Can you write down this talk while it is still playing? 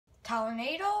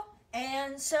Tornado,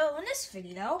 and so in this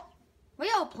video, we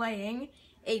are playing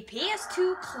a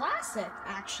PS2 classic,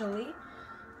 actually,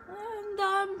 and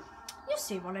you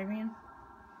see what I mean.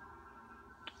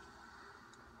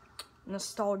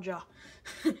 Nostalgia.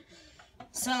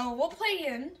 So we'll play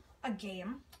in a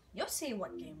game. You'll see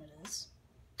what game it is.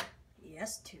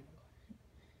 PS2.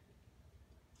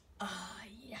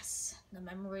 Yes, the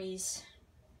memories.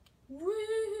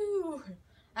 Woo!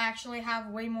 I actually have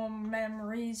way more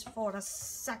memories for the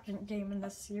second game in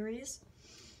this series.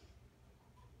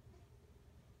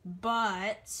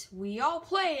 But we are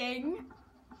playing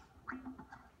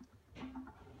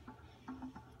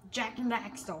Jak and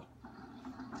Daxter.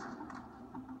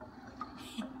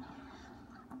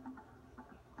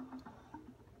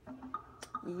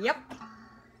 Yep.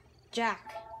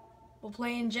 Jak. We're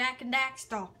playing Jak and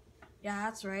Daxter. Yeah,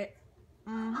 that's right.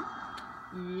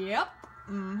 Yep.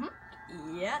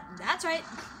 Yeah, that's right.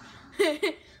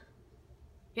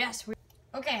 Yes, we.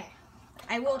 Okay.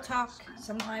 I will talk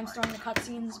sometimes during the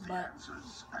cutscenes, but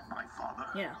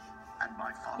you know,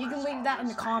 you can leave that in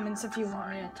the comments if you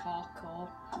want me to talk or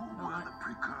not. The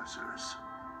Precursors.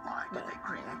 Why did they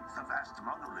create the vast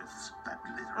monoliths that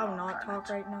litter I'll our not planet? talk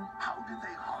right now. How did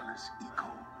they harness eco,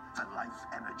 the life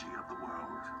energy of the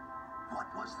world? What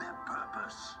was their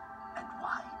purpose? And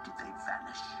why did they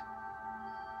vanish?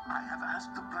 I have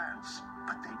asked the plants,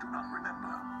 but they do not remember.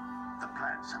 The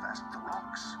plants have asked the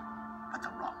rocks, but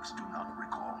the rocks do not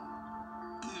recall.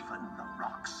 Even the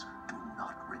rocks do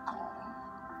not recall.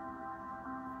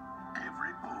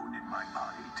 Every bone in my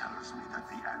body tells me that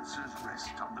the answers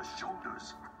rest on the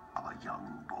shoulders of a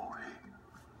young boy.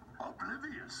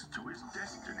 Oblivious to his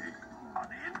destiny,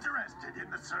 uninterested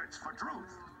in the search for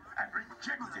truth, and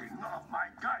rejecting of my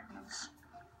guidance.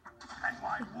 And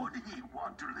why would he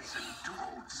want to listen to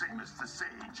old Samus the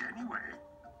Sage anyway?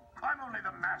 I'm only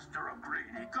the master of Great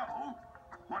Eco,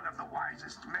 one of the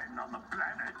wisest men on the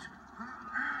planet.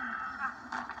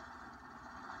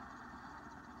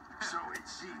 So it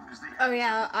seems the Oh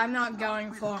yeah, I'm not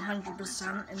going for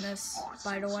 100% in this,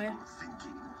 by the way.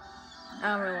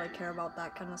 I don't really care about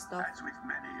that kind of stuff. As with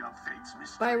many of fate's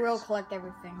mysteries, But I will collect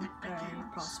everything that I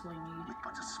possibly need. with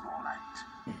but a small act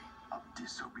of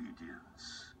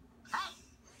disobedience. Hey!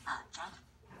 Jak,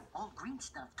 old green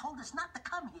stuff told us not to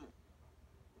come here.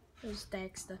 There's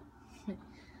Daxter.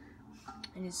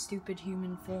 In his stupid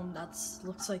human form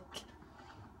looks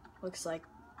like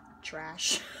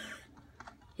trash.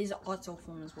 His auto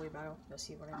form is way better. You'll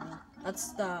see what I mean.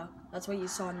 That's what you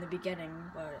saw in the beginning,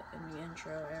 but in the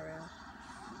intro area.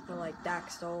 But like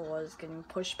Daxter was getting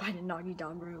pushed by the Naughty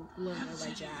Dog ruler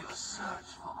by Jak. Search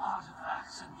for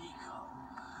artifacts in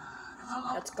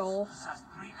Eco. That's Goal.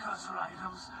 Precursor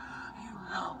items, you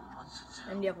know what to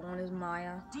do. And the other one is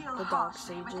Maya, Deal the Dark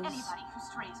harshly with Sages. anybody who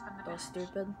strays from the They're village.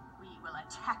 stupid. We will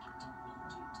attack it in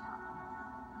due time.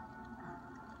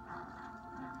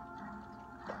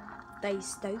 They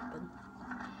stupid.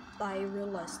 They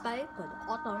really stupid.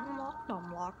 I don't like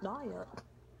them like that.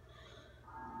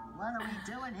 What are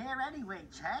we doing here anyway,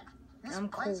 Jak? This I'm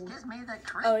place cold. gives me the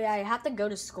creeps. Oh yeah, I have to go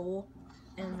to school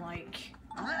and like.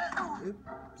 Oop,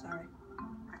 sorry.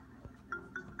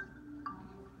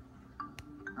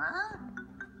 Huh?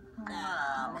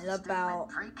 Oh, In about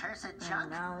Precursor an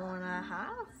junk. hour and a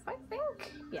half, I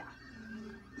think. Yeah.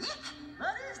 Eek!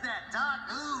 What is that dark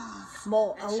ooze?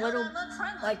 Well, It a sure little, don't look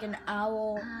friendly. like an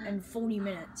hour and 40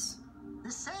 minutes. The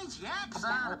sage yaps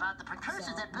on about the precursors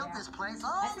So, that built yeah. this place I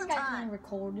all the think I time. can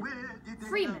record Where did they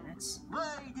 3 go? minutes.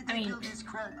 Why did they I mean, build this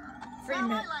crap? 3 Now, I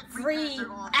minutes. like 3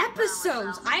 Precursor all the time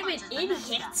episodes. myself, I'm as an much as the next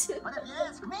idiot. guy. But if you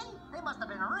ask me, they must have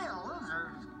been real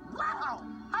losers. Wow!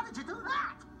 How did you do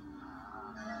that?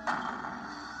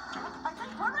 I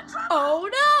think we're in trouble.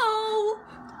 Oh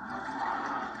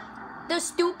no! The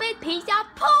stupid piece of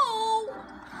poo!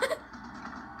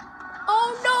 Oh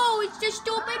no, it's the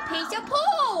stupid piece of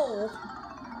poo!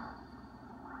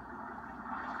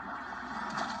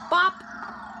 Bop!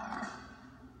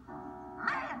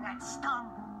 Man, that stung.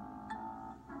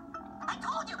 I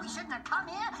told you we shouldn't have come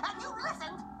here, and you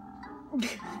listened.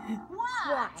 What?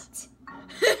 What?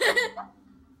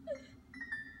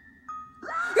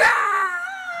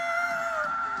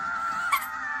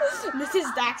 This is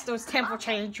Daxter's temper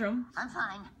tantrum. I'm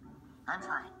fine. I'm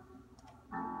fine.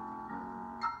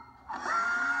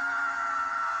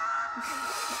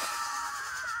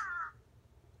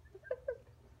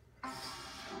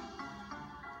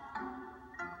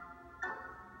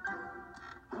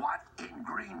 What in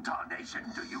green tarnation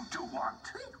do you two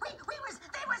want?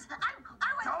 I was.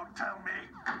 Don't tell me.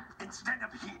 Instead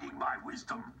of heeding my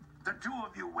wisdom, the two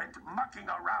of you went mucking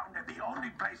around in the only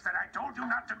place that I told you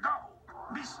not to go.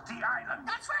 Misty Island.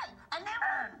 That's right.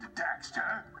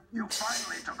 Daxter. You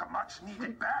finally took a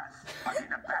much-needed bath. But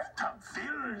in a bathtub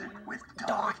filled with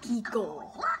Darky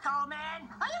Gold. Look, old man,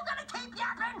 are you gonna keep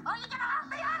yapping, or are you gonna help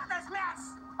me out of this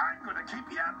mess? I'm gonna keep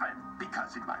yapping,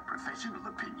 because in my professional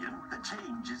opinion, the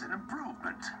change is an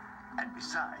improvement. And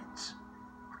besides,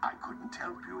 I couldn't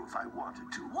help you if I wanted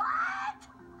to. What?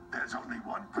 There's only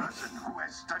one person who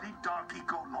has studied Dark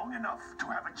Eco long enough to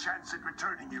have a chance at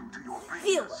returning you to your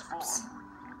previous Phillips.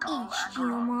 form. Carl HDMI.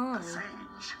 Acheron, the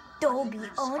sage. Dolby He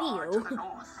lives far Audio. to the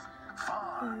north.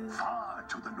 Far, far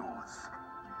to the north.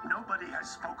 Nobody has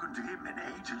spoken to him in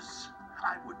ages.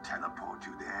 I would teleport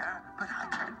you there, but I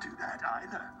can't do that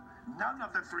either. None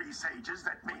of the 3 sages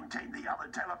that maintain the other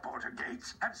teleporter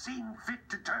gates have seen fit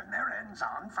to turn their ends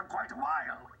on for quite a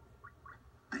while.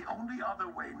 The only other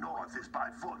way north is by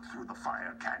foot through the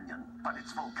Fire Canyon, but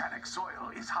its volcanic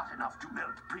soil is hot enough to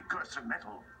melt precursor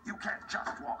metal. You can't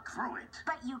just walk through it.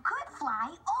 But you could fly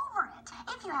over it,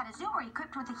 if you had a zoomer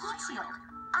equipped with a heat shield.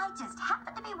 I just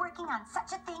happen to be working on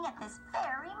such a thing at this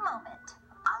very moment.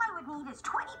 All I would need is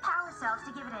 20 power cells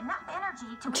to give it enough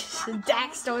energy to withstand the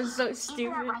Daxter is so Isn't that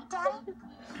stupid. right, Daddy?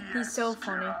 He's so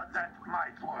funny. That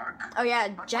might work. Oh yeah,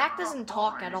 Jack doesn't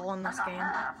talk at all in this game.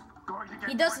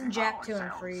 He does in Jack 2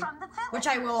 and 3, From the which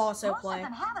I will also Most play. of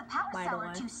them have a power by the cell or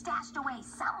way. 2 stashed away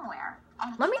somewhere.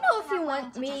 And Let me even know if if you you're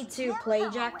want willing me just to give play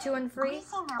them Jack away, 2 and 3.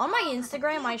 greasing their On my palms with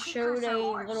Instagram, I big showed precursor a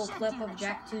ores little should clip do of the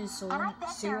Jack trick. 2's And I bet there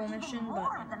sewer are mission, even but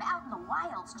more of them out in the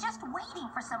wilds, just waiting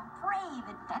for some brave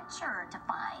adventurer to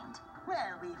find.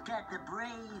 Well, we've got the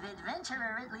brave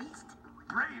adventurer at least.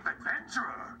 Brave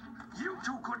adventurer. You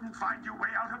two couldn't find your way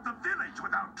out of the village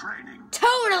without training.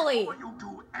 totally! Before you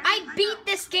do I anything beat else,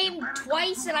 this game you better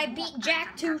twice, go and I through beat the Jack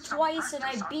woods 2 get some twice, and I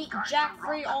practice on beat guiding Jack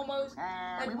rock. 3 almost We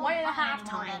like won't 1.5 find any more of that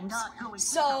times. dark gooey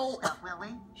So, stuff, will we?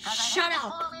 'Cause I'd shut have to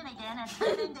up. fall in again and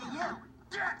turn into you.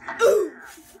 Get in here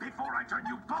before I turn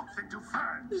you both into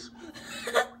ferns.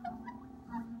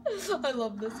 I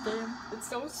love this game. It's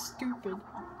so stupid.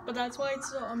 But that's why it's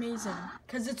so amazing.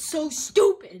 Because it's so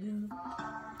stupid.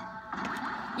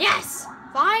 Yes!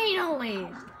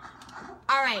 Finally!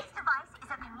 Alright. This device is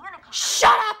a communicator.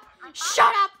 Shut up!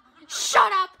 Shut up!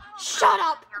 Shut up! Shut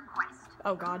up! Your quest.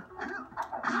 Oh god.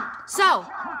 So,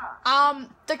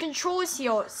 the controls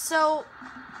here. So,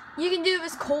 you can do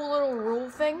this cool little roll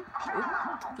thing.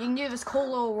 You can do this cool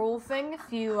little roll thing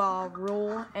if you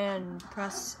roll and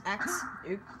press X.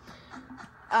 You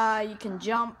can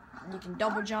jump, you can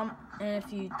double jump, and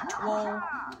if you twirl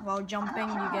while jumping,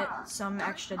 you get some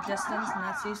extra distance, and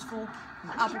that's useful.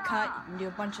 An uppercut, you can do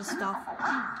a bunch of stuff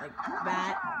like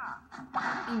that. You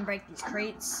can break these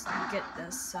crates. You get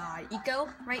this eco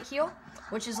right here,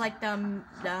 which is like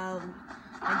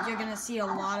like you're gonna see a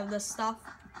lot of this stuff.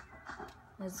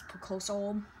 There's Precursor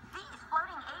orb. These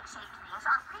floating egg-shaped things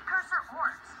are precursor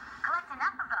orbs. Collect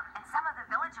enough of them, and some of the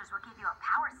villagers will give you a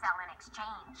power cell in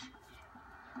exchange.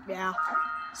 Yeah.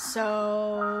 So,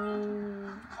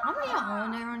 how many are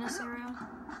there in this area?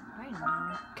 I don't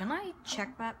know. Can I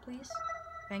check that, please?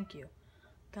 Thank you.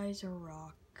 Guys are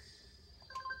rock.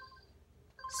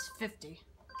 It's 50.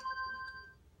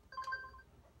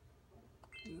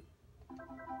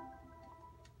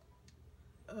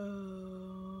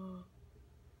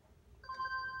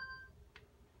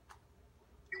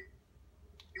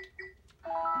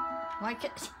 Why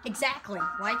can't exactly?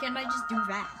 Why can't I just do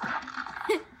that?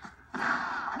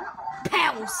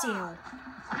 Power cell.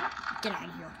 Get out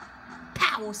of here.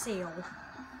 Power cell.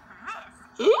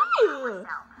 This is a power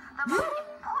cell, the most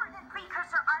important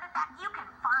precursor artifact you can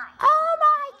find. Oh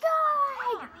my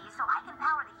Three god! of these so I can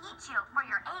power the heat shield for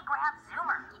your A-Grab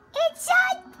zoomer. It's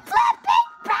a flipping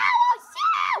power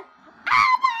cell!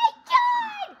 Oh my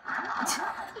god!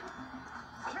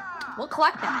 We'll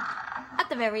collect that at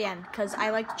the very end, because I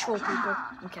like to troll people.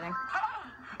 I'm kidding.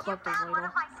 Hey, Collect you those found one later.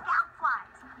 of my scout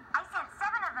flies. I sent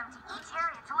 7 of them to each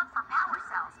area to look for power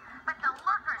cells, but the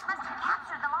lurkers must have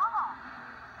captured them all.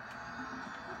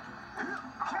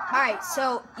 Alright,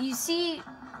 so you see,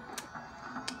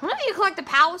 whenever you collect the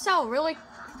power cell, really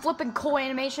flipping cool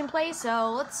animation plays,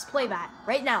 so let's play that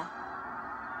right now.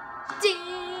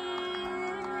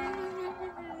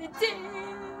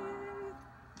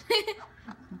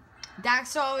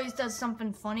 Daxter always does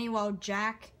something funny while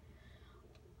Jack,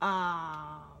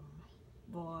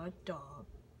 what the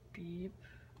beep,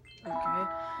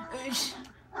 okay,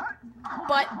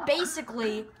 but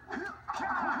basically,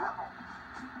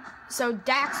 so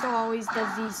Daxter always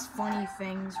does these funny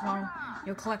things when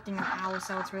you're collecting a power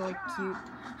cell. It's really cute.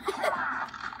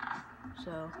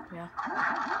 So, yeah.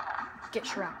 Get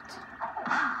shreked.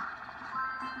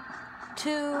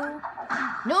 2.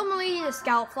 Normally the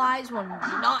scout flies will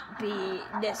not be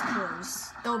this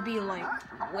close. They'll be like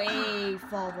way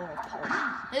farther apart.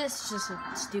 This is just a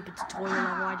stupid tutorial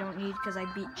level I don't need because I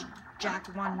beat Jack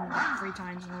 1 like 3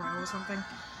 times in a row or something.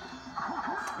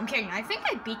 I'm kidding. I think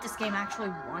I beat this game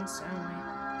actually once only.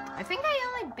 I think I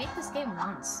only beat this game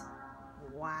once.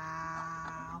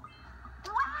 Wow.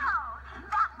 Wow!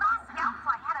 That last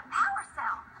scoutfly had a power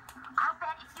cell. I'll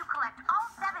bet if you collect all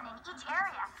 7 in each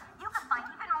area, you can find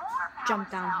even more power Jump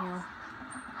cells. downhill.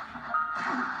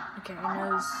 Okay,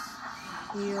 nose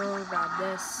heal, grab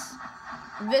this.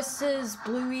 This is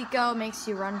blue eco, makes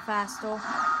you run faster.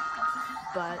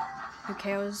 But who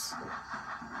cares?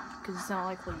 Because it's not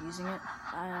like we're using it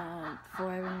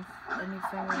for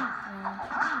anything right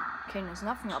now. Okay, there's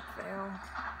nothing up there.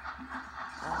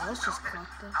 Let's just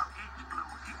collect it. Now each blue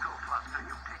eco cluster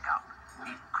you pick up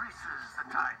increases the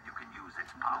time you can use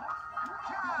its power.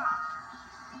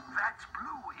 That's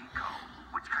blue eco,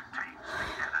 which contains the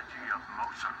energy of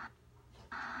motion.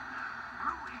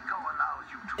 Blue eco allows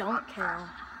you to Don't run care.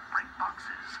 fast, break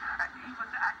boxes, and even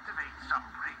activate some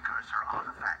precursor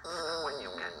artifacts when you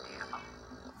get near them.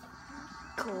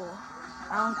 Cool.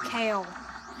 I don't care.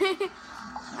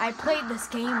 I played this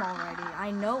game already.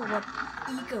 I know what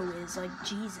eco is, like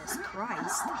Jesus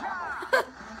Christ.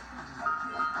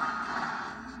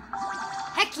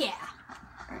 Heck yeah!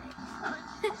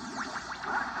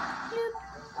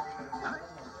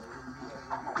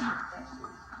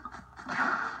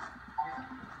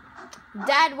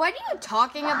 Dad, what are you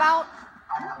talking about?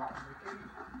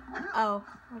 Oh,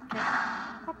 okay.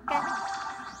 Okay.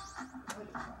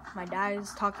 My dad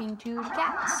is talking to the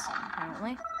cats,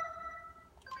 apparently.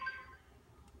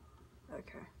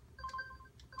 Okay.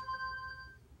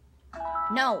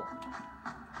 No!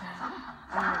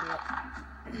 I'm an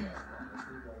idiot.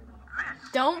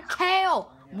 Don't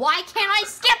kill! Why can't I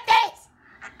skip this?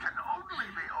 It can only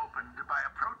be opened by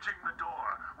approaching the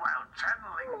door while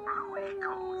channeling blue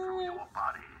eco through your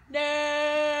body. No!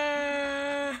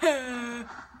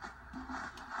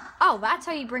 Oh, that's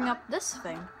how you bring up this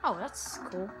thing. Oh, that's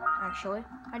cool, actually.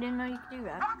 I didn't know you could do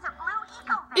that. That's a blue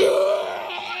eco vent.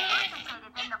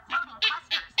 Concentrated in the floating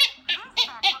clusters. This vent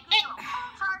will give you a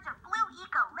full charge of blue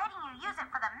eco, letting you use it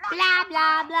for the Blah,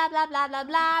 blah, blah, blah, blah, blah,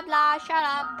 blah, blah. Shut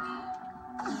up.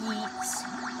 Yeets.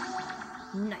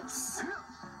 Nice.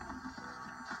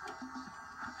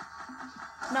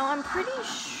 Now, I'm pretty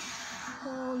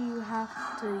sure you have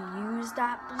to use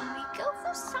that blue eco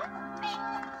for something.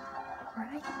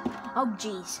 Right? Oh,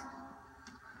 jeez.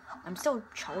 I'm still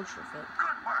charged with it.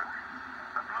 Good work.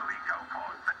 The blue eco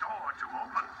caused the door to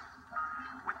open.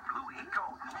 With blue eco,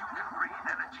 you can breathe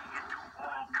energy into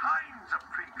all kinds of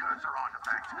precursor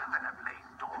artifacts that have lain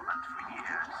dormant for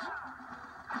years.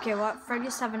 Okay, what?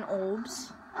 37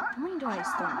 orbs. How many do I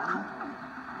still need?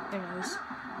 Who knows?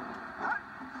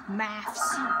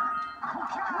 Maths.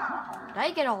 Did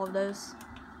I get all of those?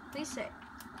 Please say.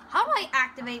 How do I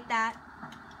activate that?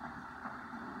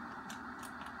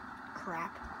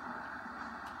 Crap.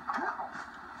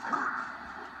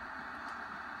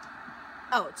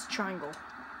 Oh, it's triangle.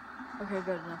 Okay,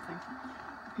 good, nothing.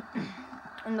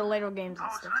 In the later games,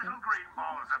 it's Those different. little green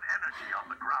balls of energy on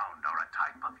the ground are a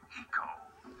type of eco.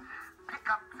 Pick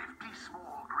up 50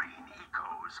 small green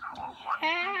ecos or one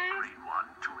green one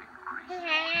to increase your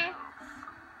health.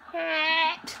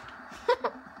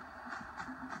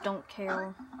 Don't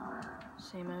care.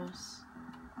 Same as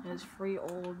there's free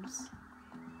orbs.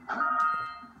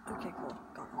 Okay, cool.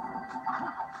 Got it.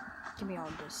 Give me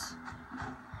all this.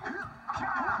 You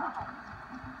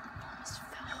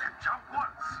can jump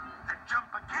once, then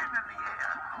jump again in the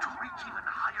air to reach even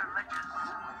higher ledges.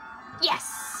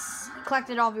 Yes!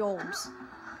 Collected all the orbs.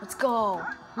 Let's go.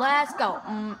 Let's go.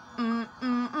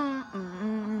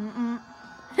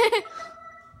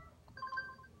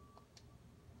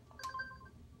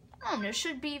 And this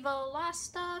should be the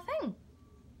last thing.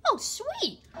 Oh,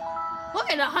 sweet. Look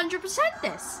at 100%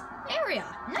 this area.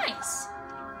 Nice.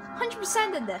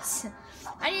 100% of this.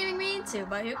 I didn't even mean to,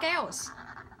 but who cares?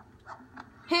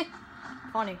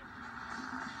 Funny.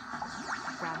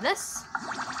 Grab this.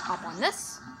 Hop on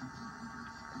this.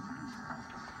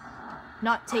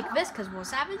 Not take this because we're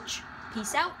savage.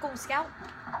 Peace out, Gold Scout.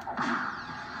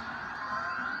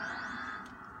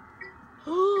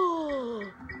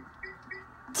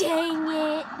 Dang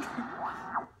it.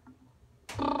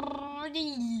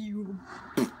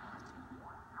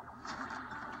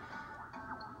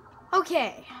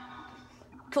 Okay.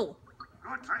 Cool.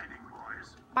 Good training,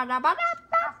 boys. Ba-da-ba-da-ba.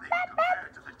 Nothing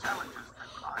compared to the challenges that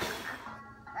lie ahead.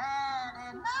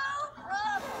 And no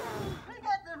problem. We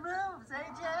got the moves, eh,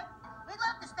 Jack? We'd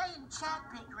love to stay in chat,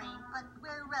 Big Green, but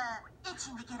we're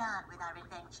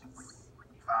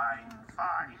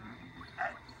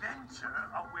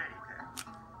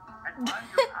and while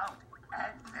you're out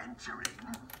adventuring,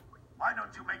 why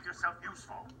don't you make yourself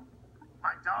useful?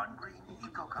 My darn green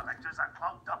eco-collectors are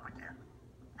clogged up again.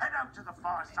 Head out to the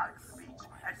far side of the beach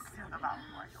and clear them out,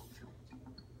 why don't you?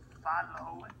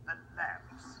 Follow the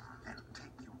lamps. They'll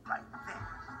take you right there.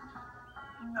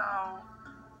 Now,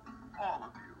 all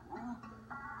of you,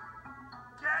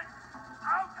 get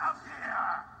out of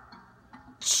here!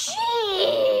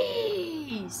 Jeez!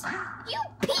 You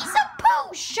piece of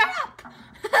poo! Shut up!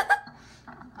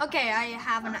 Okay, I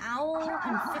have an hour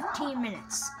and 15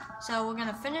 minutes. So we're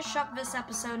gonna finish up this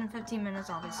episode in 15 minutes,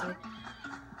 obviously.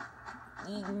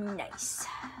 Nice.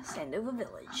 Sandover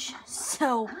Village.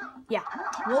 So, yeah.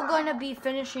 We're gonna be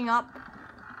finishing up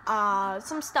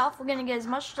some stuff. We're gonna get as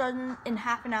much done in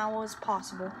half an hour as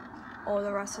possible. Or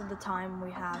the rest of the time we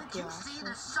have Did here. you see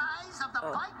the size of the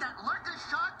bite that lurker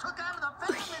shark took out of the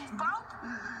fisherman's boat?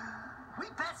 We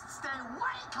best stay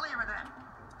way clear of them.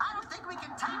 I don't think we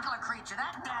can tackle a creature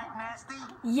that nasty.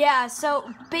 Yeah,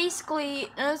 so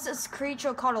basically, there's this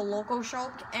creature called a local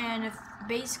shark, and if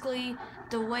basically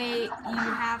the way you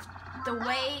have the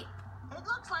way. It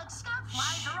looks like scout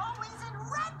flies are always in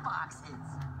red boxes.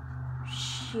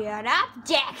 Shut up,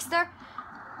 Daxter.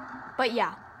 But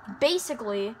yeah,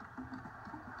 basically.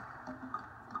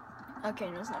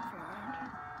 Okay, there's nothing around.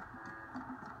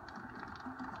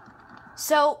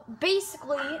 So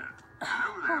basically,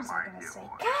 what was I gonna say?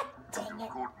 God dang it!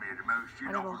 Caught me at a most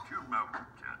Whatever. inopportune moment.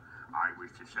 I was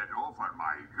to set off on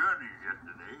my journey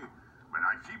yesterday when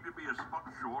I seemed to be a spot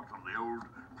short on the old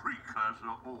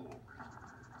Precursor orbs.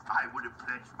 I would have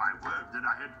pledged my word that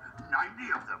I had 90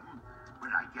 of them,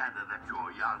 but I gather that your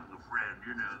young friend,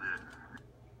 you know, the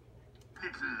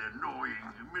little annoying,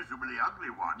 miserably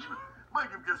ugly one, might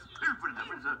have just pilfered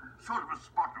them as a sort of a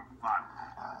spot of fun.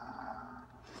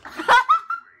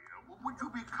 Would you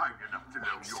be kind enough to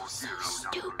know your hero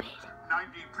number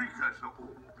 90 Precursor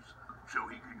orbs so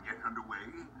he can get underway?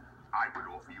 I would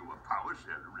offer you a power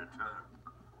cell in return.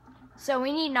 So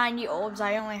we need 90 orbs.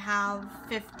 I only have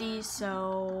 50,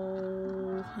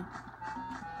 so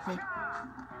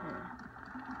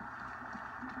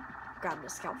grab the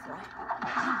scout fly.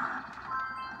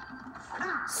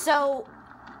 So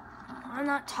I'm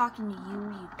not talking to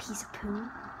you, you piece of poo.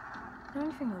 Is there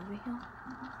anything over here?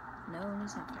 No,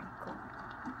 there's nothing. Cool.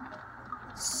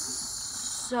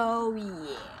 So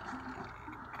yeah.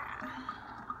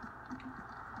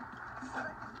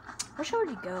 Where should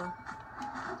we go?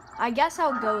 I guess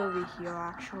I'll go over here,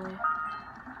 actually.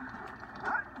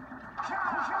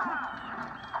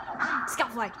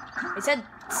 Scoutfly! I said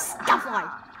scoutfly!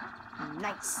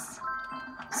 Nice.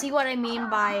 See what I mean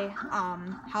by,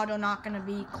 how they're not gonna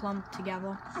be clumped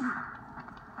together?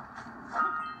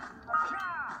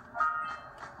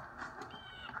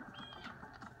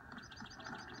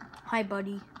 Hi,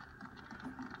 buddy.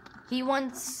 He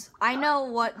wants... I know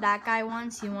what that guy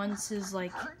wants. He wants his,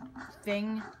 like,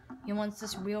 thing. He wants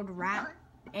this weird rat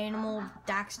animal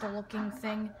Daxter looking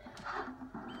thing.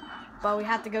 But we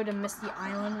have to go to Misty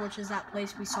Island, which is that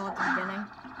place we saw at the beginning.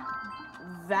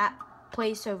 That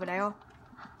place over there.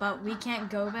 But we can't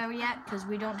go there yet because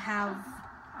we don't have...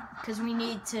 Because we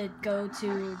need to go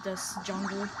to this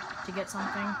jungle to get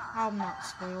something. I'll not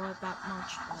spoil it that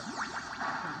much, but...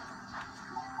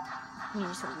 Yeah.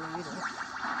 He's so weird.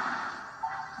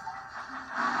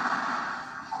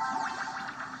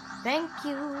 Thank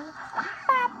you.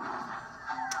 Bop.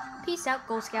 Peace out,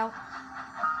 Girl Scout.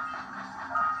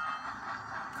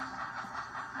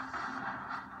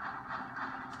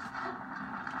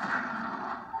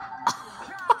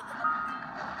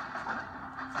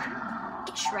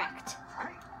 Get shreked.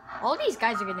 All these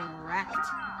guys are getting wrecked.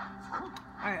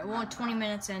 Alright, we're 20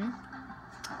 minutes in.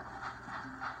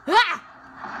 Ah!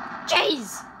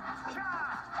 Jeez!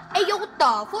 Hey, yo, what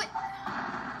the foot?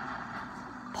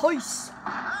 Peace.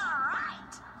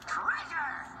 Alright,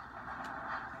 treasure!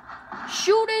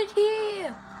 Shoot it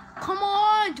here! Come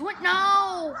on, do it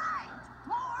now! Right,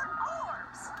 more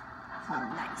orbs!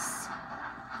 Nice.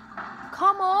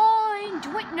 Come on,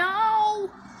 do it now!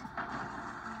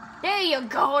 There you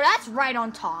go, that's right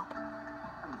on top.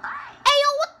 Hey, Hey, yo,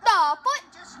 what the foot?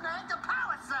 just snagged a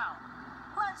power cell.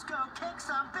 Let's go kick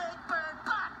some big bird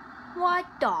butt. What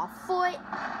the foot?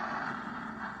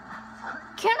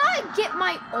 Can I get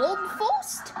my orb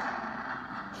first?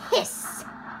 Hiss!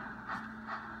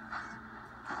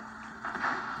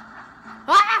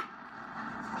 Ah!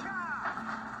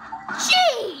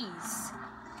 Jeez!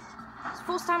 It's the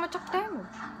first time I took damage.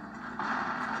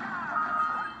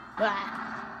 Ah.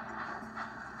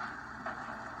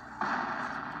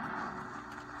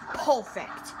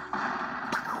 Perfect.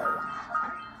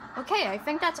 Okay, I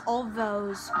think that's all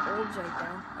those orbs right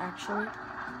there, actually.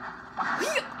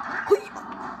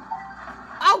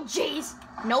 Oh, jeez.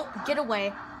 Nope, get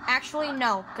away. Actually,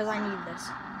 no, because I need this.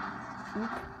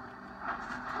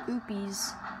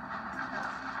 Oopies.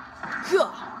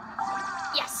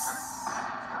 Yes.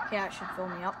 Okay, that should fill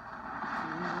me up.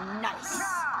 Nice.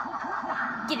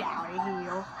 Get out of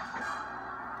here.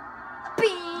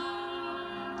 Bing.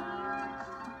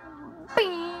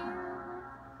 Bing.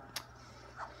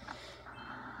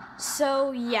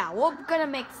 So, yeah, we're gonna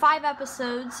make 5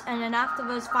 episodes, and then after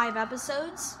those 5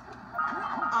 episodes,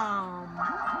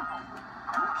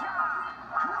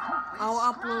 I'll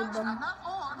upload them. Enough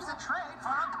orbs to trade for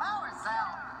a power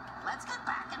cell. Let's get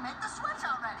back and make the switch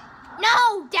already.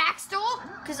 No, Daxter,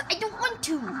 because I don't want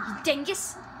to, you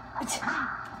dingus.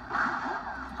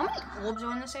 How many orbs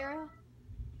are in this area?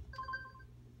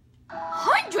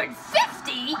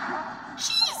 150?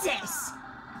 Jesus!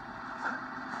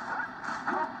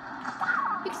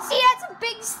 You can see that's a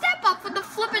big step up with the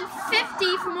flippin'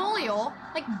 50 from earlier.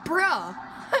 Like, bruh.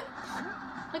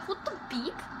 Like, what the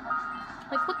beep?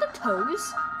 Like, what the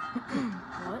toes?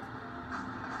 What?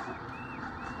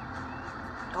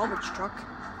 Garbage truck.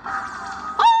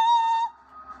 Ah!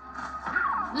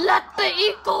 Let the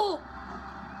eagle!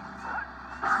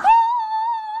 Ah!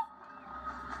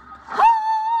 Ah!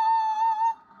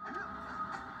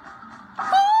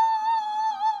 Ah!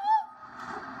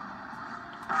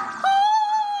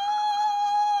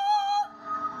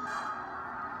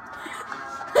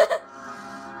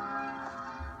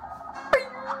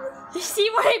 You see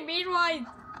what I mean? Why?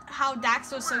 How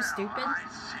Dax was so stupid? I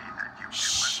see that you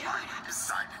Shut up,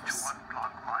 decided to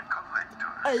unblock my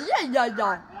collectors. Yeah. I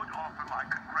would offer my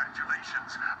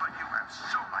congratulations, but you have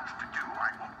so much to do, I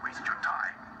won't waste your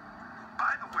time.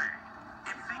 By the way,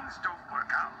 if things don't work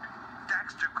out,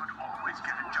 Daxter could always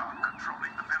get a job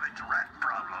controlling the village rat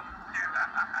problem.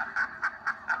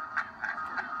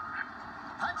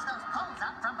 Punch those poles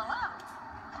up from below.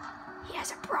 He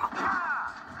has a problem.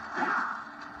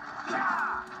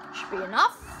 Should be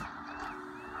enough.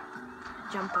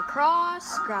 Jump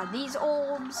across, grab these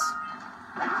orbs.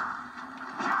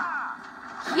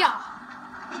 Yeah.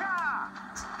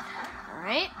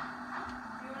 Alright.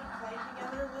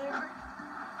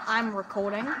 I'm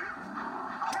recording.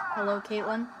 Hello,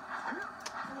 Caitlin.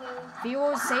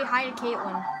 Viewers, say hi to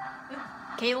Caitlin.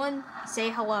 Caitlin, say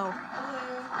hello.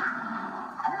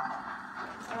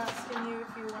 I'm asking you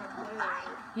if you want to play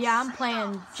later. Yeah, I'm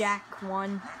playing Jack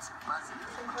 1. It's buzzing. You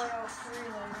can play all 3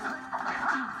 later.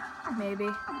 Maybe.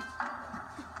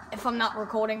 If I'm not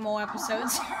recording more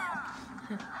episodes.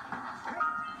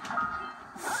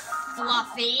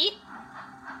 Fluffy.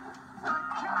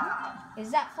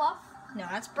 Is that Fluff? No,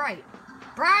 that's Bright.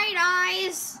 Bright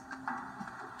Eyes!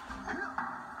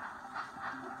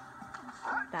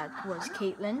 That was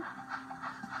Caitlin.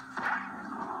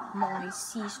 My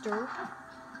sister.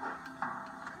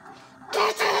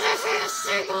 Get to the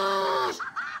festival!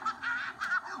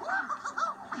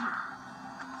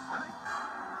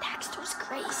 Daxter's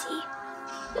crazy.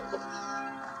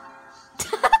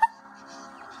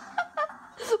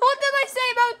 What did I say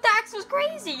about Dax was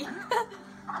crazy?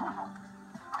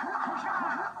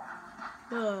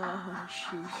 Oh,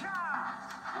 sheesh.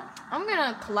 I'm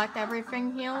gonna collect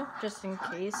everything here, just in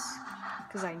case,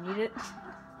 because I need it.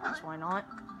 So why not?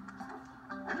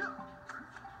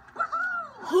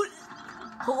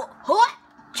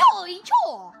 Joy,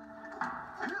 joy.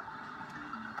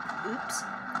 Oops.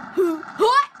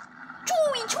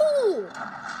 Joy, joy.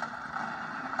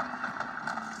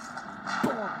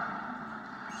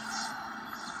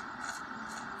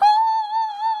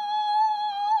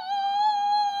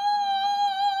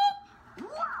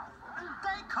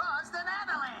 They caused an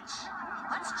avalanche.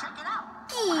 Let's check it out.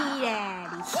 Get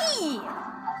out of here.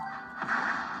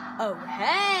 Oh,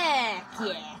 heck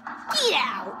yeah. Get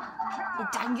out. You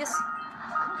dingus.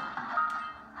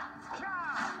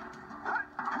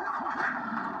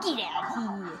 Get out of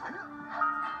here.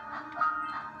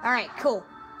 Alright, cool.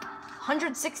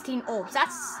 116 orbs.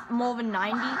 That's more than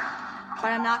 90.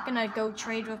 But I'm not gonna go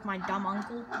trade with my dumb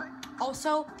uncle.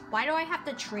 Also, why do I have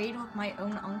to trade with my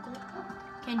own uncle?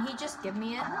 Can he just give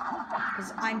me it?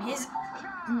 Because I'm his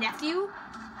nephew?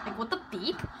 Like, what the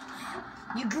beep?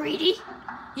 You greedy?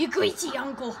 You greedy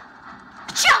uncle.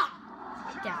 Cha!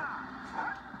 Down.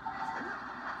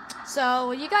 So,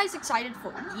 are you guys excited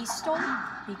for Easter?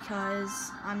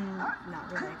 Because I'm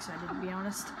not really excited, to be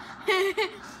honest.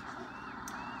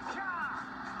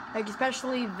 Like,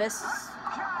 especially this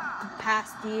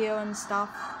past year and stuff.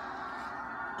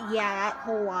 Yeah, that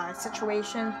whole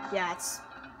situation. Yeah, it's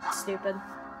stupid.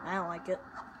 I don't like it.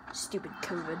 Stupid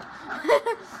COVID.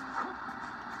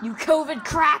 You COVID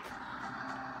crap!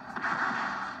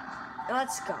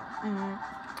 let's go.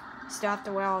 Still have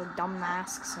to wear all dumb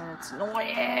masks, and it's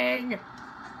annoying.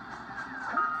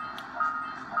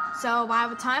 So by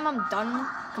the time I'm done,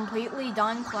 completely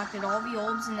done, collected all the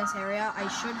orbs in this area, I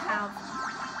should have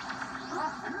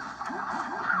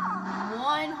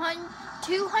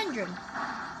 200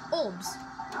 orbs.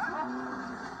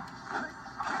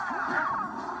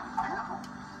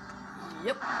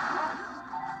 Yep.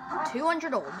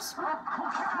 200 orbs.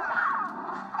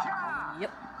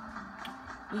 Yep.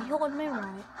 You heard me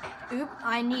right. Oop,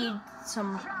 I need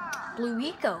some blue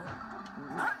eco.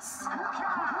 Nice.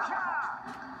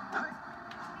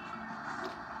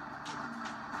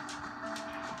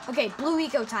 Okay, blue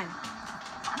eco time.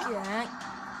 Yeah.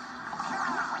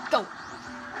 Go.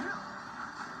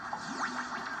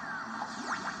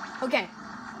 Okay.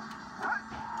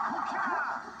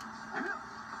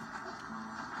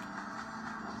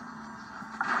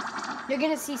 You're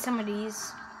gonna see some of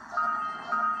these.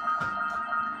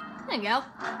 There you go.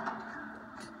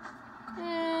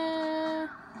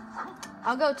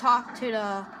 I'll go talk to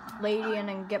the lady and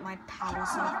then get my power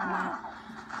cell from that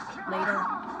later.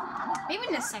 Maybe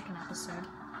in the second episode.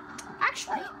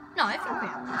 Actually, no, I think we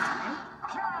have enough time.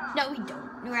 No, we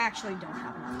don't. We actually don't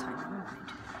have enough time. Never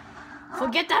mind.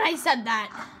 Forget that I said that.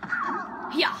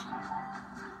 Yeah.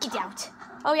 Get out.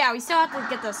 Oh yeah, we still have to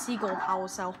get the seagull power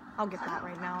cell. I'll get that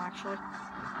right now, actually.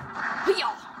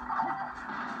 Yeah.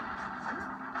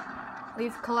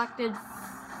 We've collected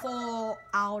 4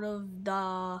 out of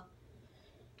the...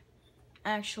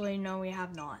 Actually, no, we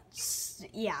have not.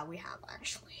 Yeah, we have,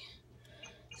 actually.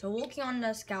 So, working on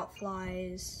the scout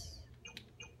flies.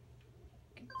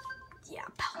 Yeah,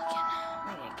 pelican.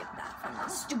 I gotta get that from the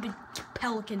stupid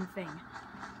pelican thing.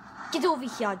 Get over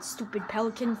here, stupid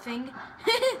pelican thing.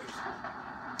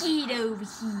 Get over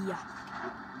here.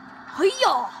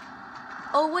 Hiya!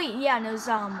 Oh, wait, yeah, and there's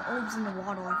orbs in the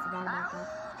water. I forgot about that.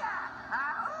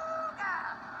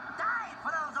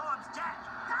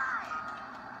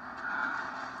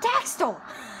 Daxter!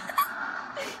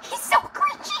 He's so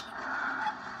cringy!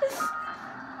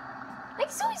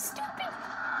 Like, so stupid.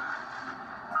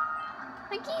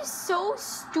 Like, he's so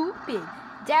stupid.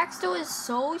 Daxter is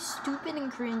so stupid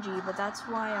and cringy, but that's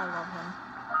why I love him.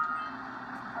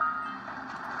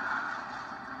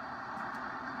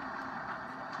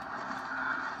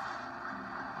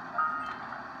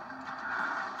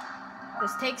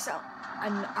 This takes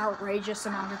an outrageous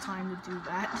amount of time to do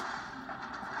that.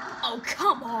 Oh,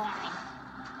 come on!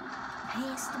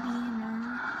 Has to be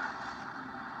enough.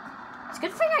 It's a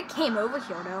good thing I came over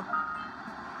here, though.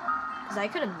 Because I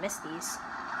could have missed these.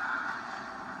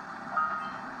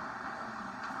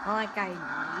 Not like I need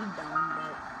them,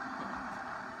 but... You know.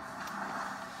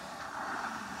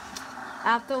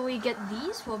 After we get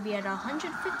these, we'll be at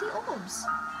 150 orbs.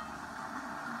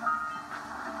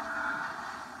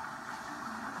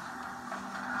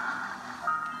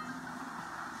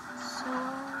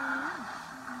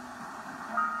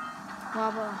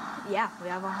 Yeah, we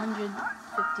have 150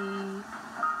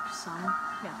 some.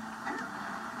 Yeah.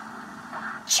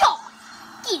 Chop!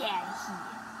 Get out of here.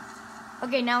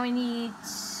 Okay, now we need.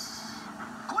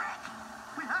 Quick!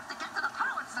 We have to get to the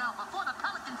power cell before the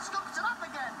pelican scoops it up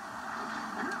again.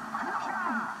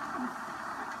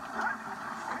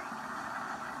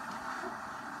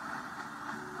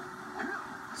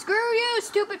 Screw you,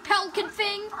 stupid pelican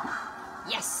thing!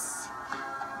 Yes.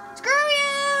 Screw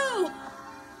you!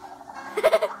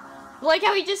 Like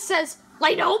how he just says,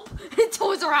 like, nope, and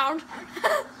toes around.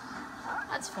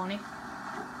 That's funny.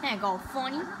 Ain't go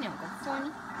funny. Ain't go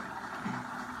funny.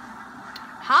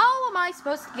 How am I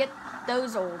supposed to get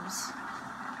those orbs?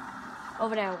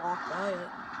 Over there, locked by it.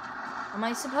 Am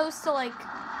I supposed to, like,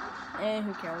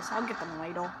 who cares? I'll get them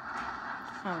later.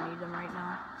 I don't need them right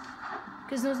now.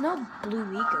 Because there's no blue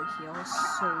eco here,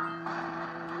 so...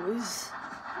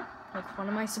 Like, what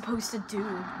am I supposed to do?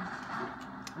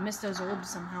 I missed those orbs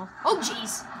somehow. Oh,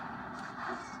 jeez!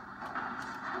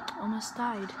 Almost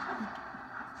died.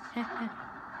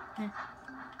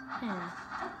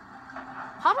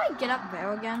 How do I get up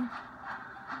there again?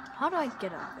 How do I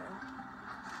get up there?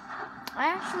 I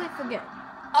actually forget.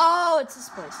 Oh, it's this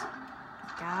place.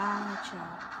 Gotcha.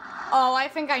 Oh, I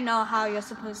think I know how you're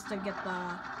supposed to get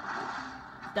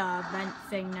the vent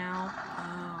thing now.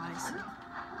 Oh, I see.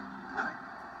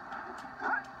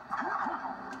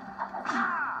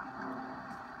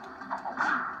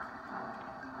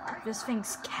 This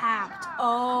thing's capped.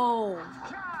 Oh,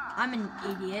 I'm an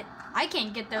idiot. I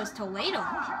can't get those till later.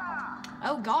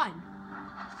 Oh God.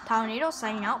 Tornado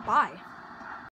signing out. Bye.